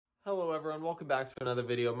Hello everyone, welcome back to another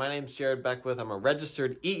video. My name's Jared Beckwith. I'm a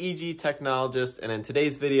registered EEG technologist, and in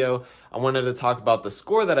today's video, I wanted to talk about the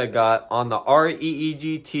score that I got on the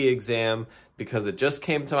EEG T exam because it just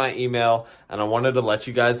came to my email and I wanted to let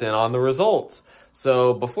you guys in on the results.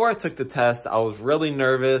 So before I took the test, I was really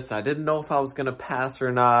nervous. I didn't know if I was gonna pass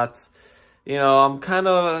or not. You know, I'm kind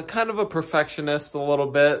of a perfectionist a little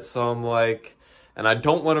bit, so I'm like, and I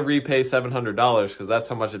don't want to repay $700 because that's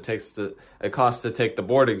how much it costs to take the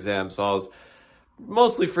board exam. So I was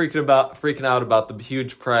mostly freaking out about the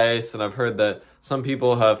huge price, and I've heard that some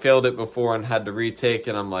people have failed it before and had to retake,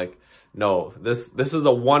 and I'm like, no, this is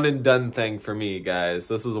a one and done thing for me, guys.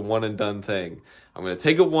 This is a one and done thing. I'm going to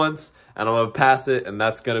take it once and I'm going to pass it, and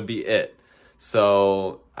that's going to be it.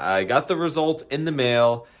 So I got the results in the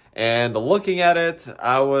mail, and looking at it,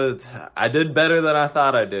 I did better than I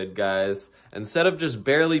thought I did, guys. Instead of just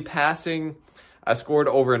barely passing, I scored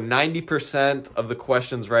over 90% of the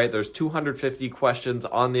questions right. There's 250 questions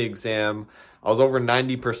on the exam. I was over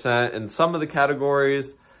 90% in some of the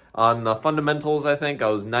categories. On the fundamentals, I think I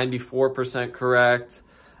was 94% correct.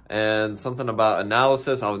 And something about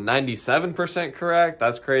analysis, I was 97% correct.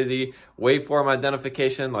 That's crazy. Waveform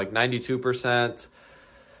identification, like 92%.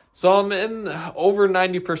 So I'm in over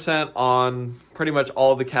 90% on pretty much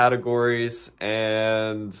all the categories,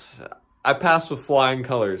 and I passed with flying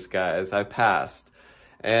colors, guys. I passed.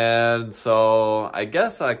 And so I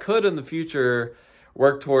guess I could in the future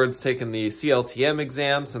work towards taking the CLTM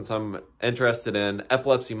exam since I'm interested in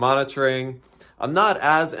epilepsy monitoring. I'm not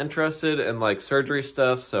as interested in like surgery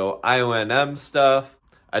stuff, so IONM stuff.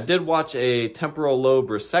 I did watch a temporal lobe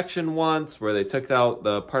resection once where they took out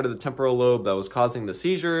the part of the temporal lobe that was causing the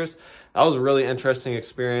seizures. That was a really interesting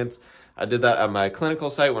experience. I did that at my clinical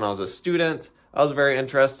site when I was a student. That was very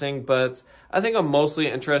interesting, but I think I'm mostly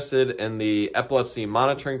interested in the epilepsy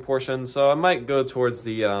monitoring portion, so I might go towards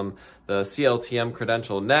the CLTM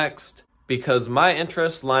credential next, because my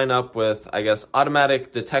interests line up with, I guess,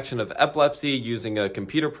 automatic detection of epilepsy using a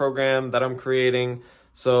computer program that I'm creating.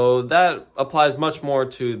 So that applies much more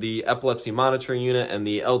to the epilepsy monitoring unit and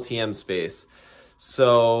the LTM space.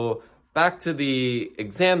 So back to the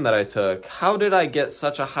exam that I took. How did I get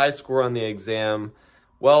such a high score on the exam?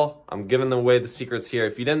 Well, I'm giving away the secrets here.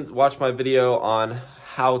 If you didn't watch my video on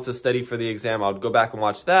how to study for the exam, I would go back and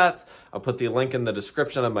watch that. I'll put the link in the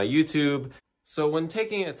description of my YouTube. So when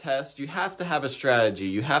taking a test, you have to have a strategy.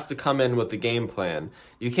 You have to come in with the game plan.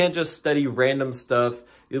 You can't just study random stuff.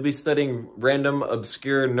 You'll be studying random,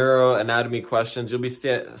 obscure neuroanatomy questions. You'll be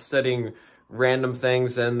studying random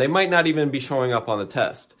things, and they might not even be showing up on the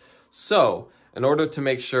test. So in order to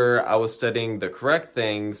make sure I was studying the correct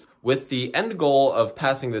things with the end goal of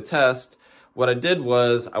passing the test, what I did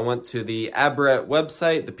was I went to the ABRET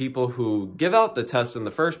website, the people who give out the test in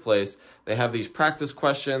the first place. They have these practice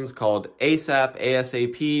questions called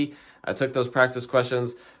ASAP. I took those practice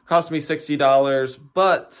questions. Cost me $60,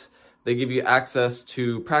 but they give you access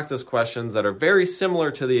to practice questions that are very similar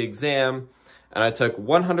to the exam. And I took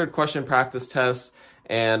 100 question practice tests,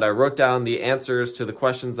 and I wrote down the answers to the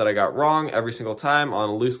questions that I got wrong every single time on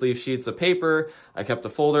loose leaf sheets of paper. I kept a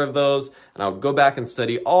folder of those, and I would go back and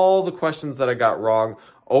study all the questions that I got wrong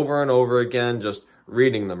over and over again, just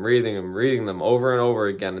reading them over and over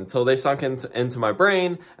again until they sunk into my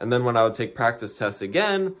brain. And then when I would take practice tests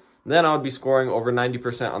again, then I would be scoring over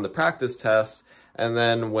 90% on the practice tests. And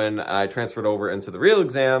then when I transferred over into the real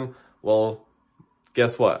exam, well,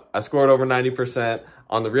 guess what? I scored over 90%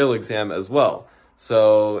 on the real exam as well.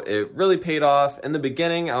 So it really paid off. In the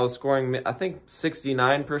beginning, I was scoring, I think,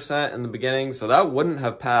 69% in the beginning. So that wouldn't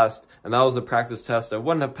have passed. And that was a practice test. I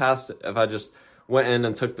wouldn't have passed if I just went in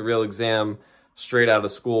and took the real exam straight out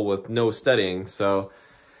of school with no studying. So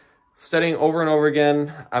studying over and over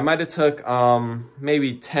again, I might have took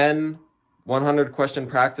maybe 10 100 question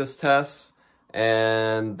practice tests.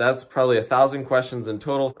 And that's probably 1,000 questions in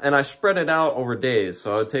total. And I spread it out over days.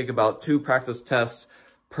 So I would take about 2 practice tests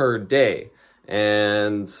per day.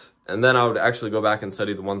 And then I would actually go back and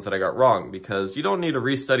study the ones that I got wrong, because you don't need to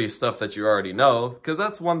restudy stuff that you already know, because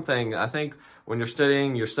that's one thing. I think when you're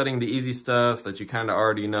studying the easy stuff that you kind of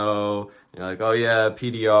already know. You're like, oh yeah,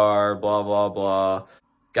 PDR, blah, blah, blah.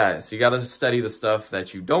 Guys, you got to study the stuff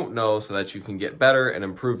that you don't know so that you can get better and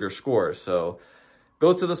improve your score. So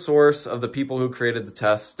go to the source of the people who created the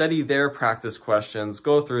test, study their practice questions,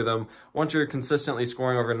 go through them. Once you're consistently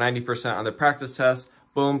scoring over 90% on the practice test,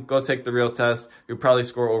 boom, go take the real test. You'll probably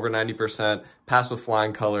score over 90%, pass with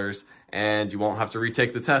flying colors, and you won't have to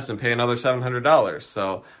retake the test and pay another $700.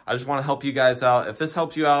 So I just want to help you guys out. If this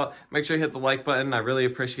helps you out, make sure you hit the like button. I really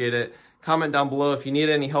appreciate it. Comment down below if you need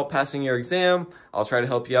any help passing your exam. I'll try to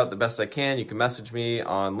help you out the best I can. You can message me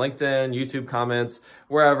on LinkedIn, YouTube comments,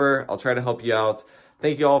 wherever. I'll try to help you out.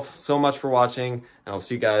 Thank you all so much for watching, and I'll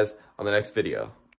see you guys on the next video.